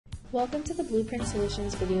Welcome to the Blueprint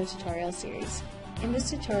Solutions video tutorial series. In this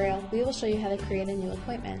tutorial, we will show you how to create a new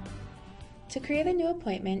appointment. To create a new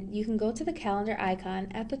appointment, you can go to the calendar icon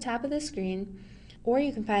at the top of the screen, or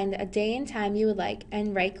you can find a day and time you would like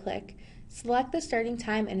and right-click. Select the starting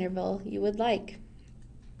time interval you would like.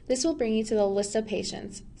 This will bring you to the list of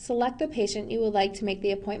patients. Select the patient you would like to make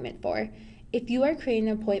the appointment for. If you are creating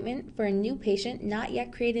an appointment for a new patient not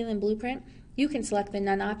yet created in Blueprint, you can select the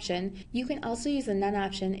None option. You can also use the None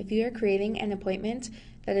option if you are creating an appointment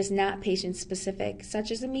that is not patient-specific,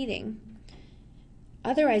 such as a meeting.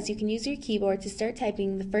 Otherwise, you can use your keyboard to start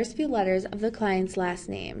typing the first few letters of the client's last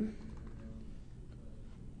name.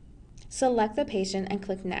 Select the patient and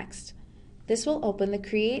click Next. This will open the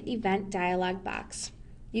Create Event dialog box.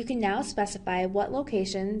 You can now specify what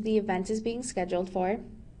location the event is being scheduled for,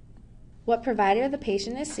 what provider the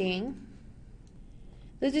patient is seeing.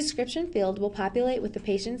 The description field will populate with the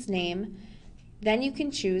patient's name, then you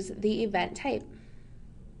can choose the event type.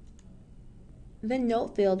 The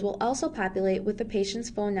note field will also populate with the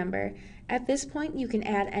patient's phone number. At this point, you can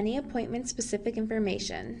add any appointment-specific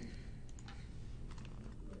information.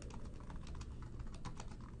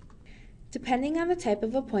 Depending on the type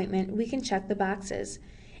of appointment, we can check the boxes.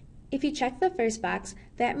 If you check the first box,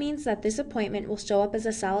 that means that this appointment will show up as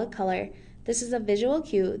a solid color. This is a visual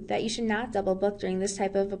cue that you should not double book during this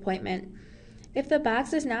type of appointment. If the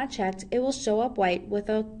box is not checked, it will show up white with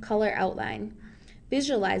a color outline,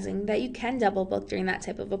 visualizing that you can double book during that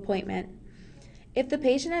type of appointment. If the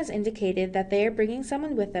patient has indicated that they are bringing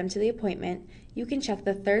someone with them to the appointment, you can check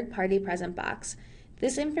the third party present box.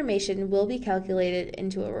 This information will be calculated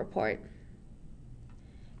into a report.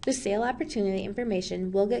 The sale opportunity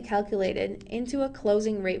information will get calculated into a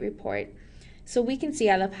closing rate report, so we can see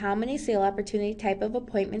out of how many sale opportunity type of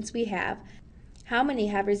appointments we have, how many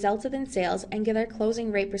have resulted in sales, and get our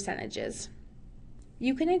closing rate percentages.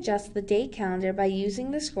 You can adjust the date calendar by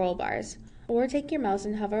using the scroll bars, or take your mouse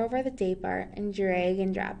and hover over the date bar and drag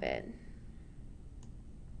and drop it.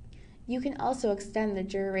 You can also extend the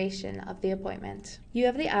duration of the appointment. You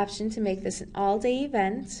have the option to make this an all-day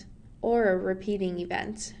event or a repeating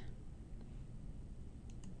event.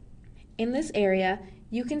 In this area,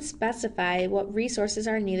 you can specify what resources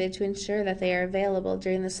are needed to ensure that they are available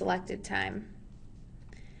during the selected time.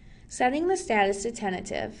 Setting the status to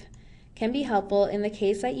tentative can be helpful in the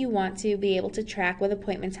case that you want to be able to track what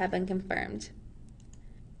appointments have been confirmed.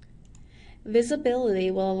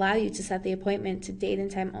 Visibility will allow you to set the appointment to date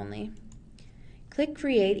and time only. Click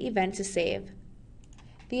Create Event to save.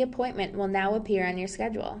 The appointment will now appear on your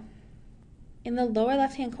schedule. In the lower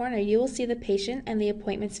left-hand corner, you will see the patient and the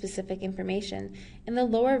appointment-specific information. In the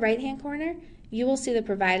lower right-hand corner, you will see the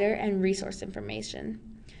provider and resource information.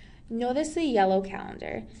 Notice the yellow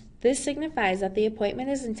calendar. This signifies that the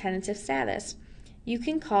appointment is in tentative status. You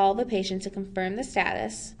can call the patient to confirm the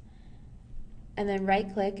status, and then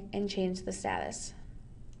right-click and change the status.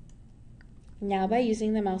 Now, by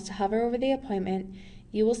using the mouse to hover over the appointment,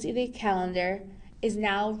 you will see the calendar is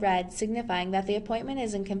now red, signifying that the appointment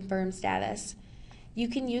is in confirmed status. You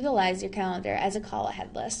can utilize your calendar as a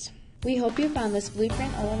call-ahead list. We hope you found this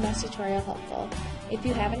Blueprint OMS tutorial helpful. If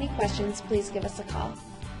you have any questions, please give us a call.